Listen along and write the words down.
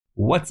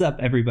What's up,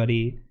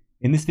 everybody?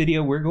 In this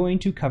video, we're going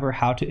to cover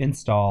how to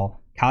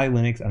install Kali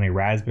Linux on a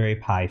Raspberry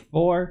Pi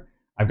 4.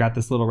 I've got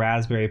this little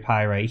Raspberry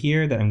Pi right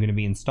here that I'm going to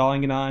be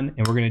installing it on,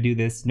 and we're going to do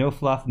this no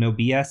fluff, no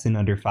BS in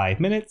under 5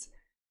 minutes.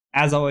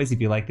 As always, if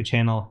you like the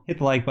channel, hit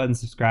the like button,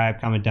 subscribe,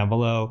 comment down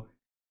below,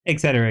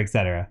 etc.,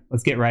 etc.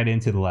 Let's get right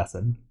into the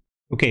lesson.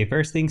 Okay,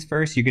 first things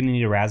first, you're going to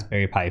need a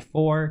Raspberry Pi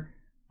 4.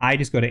 I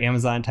just go to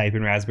Amazon, type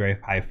in Raspberry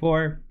Pi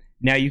 4.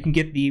 Now you can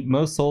get the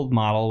most sold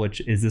model,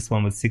 which is this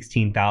one with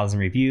 16,000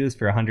 reviews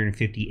for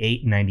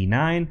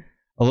 $158.99.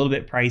 A little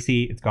bit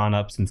pricey. It's gone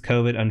up since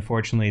COVID.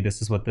 Unfortunately, this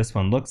is what this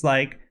one looks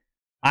like.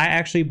 I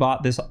actually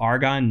bought this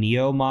Argon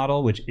Neo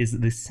model, which is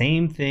the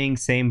same thing,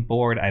 same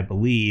board, I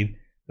believe,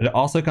 but it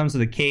also comes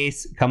with a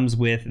case, comes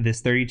with this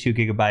 32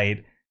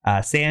 gigabyte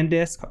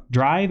SanDisk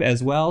drive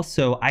as well.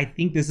 So I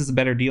think this is a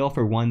better deal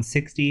for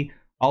 $160.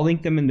 I'll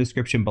link them in the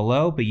description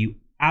below, but you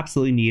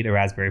absolutely need a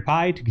Raspberry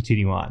Pi to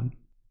continue on.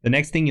 The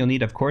next thing you'll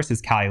need, of course,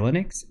 is Kali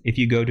Linux. If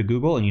you go to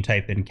Google and you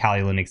type in Kali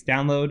Linux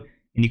download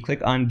and you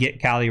click on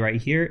Get Kali right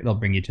here, it'll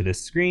bring you to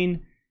this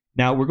screen.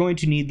 Now we're going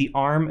to need the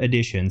ARM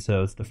edition.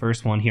 So it's the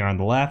first one here on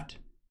the left.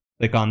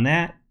 Click on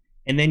that.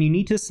 And then you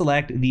need to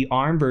select the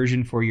ARM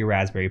version for your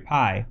Raspberry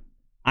Pi.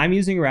 I'm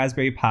using a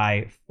Raspberry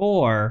Pi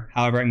 4,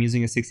 however, I'm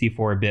using a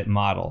 64-bit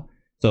model.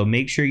 So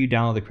make sure you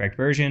download the correct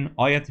version.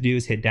 All you have to do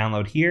is hit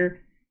download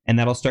here, and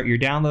that'll start your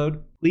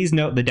download. Please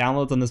note the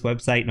downloads on this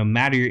website, no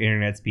matter your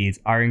internet speeds,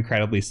 are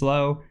incredibly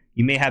slow.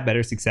 You may have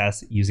better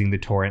success using the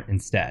torrent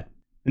instead.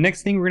 The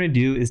next thing we're going to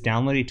do is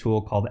download a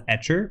tool called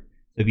Etcher.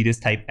 So if you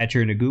just type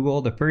Etcher into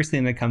Google, the first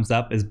thing that comes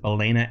up is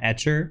Balena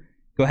Etcher.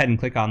 Go ahead and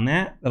click on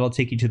that. That'll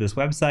take you to this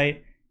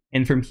website.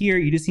 And from here,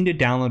 you just need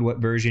to download what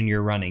version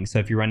you're running. So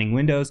if you're running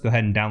Windows, go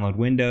ahead and download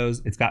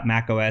Windows. It's got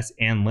Mac OS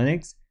and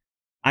Linux.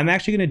 I'm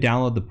actually going to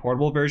download the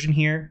portable version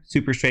here.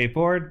 Super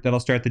straightforward. That'll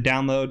start the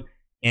download.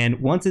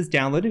 And once it's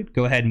downloaded,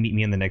 go ahead and meet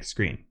me on the next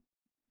screen.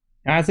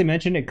 Now, as I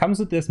mentioned, it comes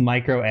with this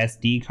micro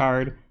SD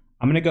card.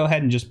 I'm going to go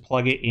ahead and just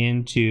plug it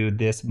into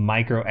this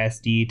micro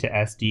SD to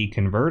SD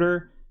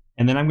converter.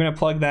 And then I'm going to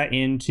plug that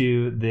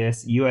into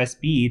this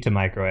USB to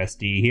micro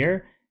SD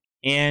here.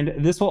 And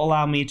this will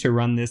allow me to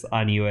run this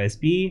on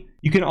USB.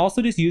 You can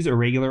also just use a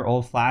regular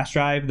old flash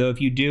drive, though if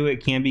you do,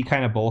 it can be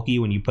kind of bulky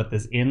when you put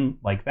this in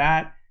like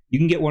that. You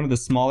can get one of the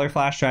smaller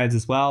flash drives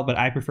as well, but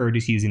I prefer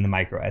just using the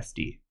micro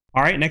SD.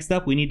 All right, next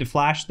up, we need to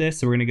flash this.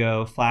 So we're going to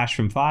go flash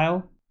from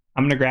file.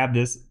 I'm going to grab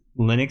this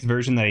Linux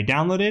version that I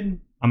downloaded.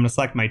 I'm going to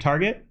select my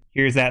target.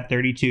 Here's that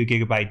 32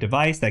 gigabyte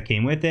device that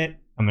came with it.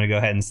 I'm going to go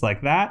ahead and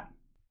select that.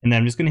 And then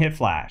I'm just going to hit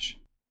flash.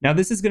 Now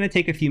this is going to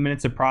take a few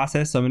minutes to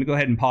process. So I'm going to go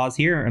ahead and pause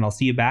here and I'll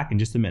see you back in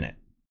just a minute.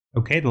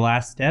 Okay, the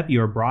last step,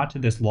 you are brought to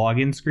this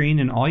login screen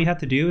and all you have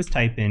to do is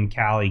type in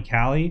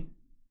Kali.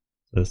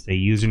 So say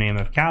username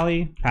of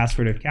Kali,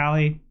 password of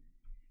Kali.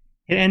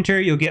 Hit enter,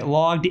 you'll get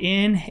logged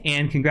in,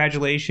 and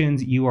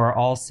congratulations, you are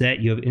all set.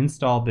 You have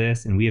installed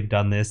this, and we have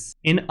done this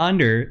in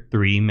under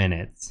 3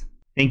 minutes.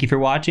 Thank you for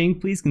watching.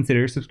 Please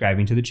consider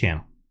subscribing to the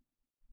channel.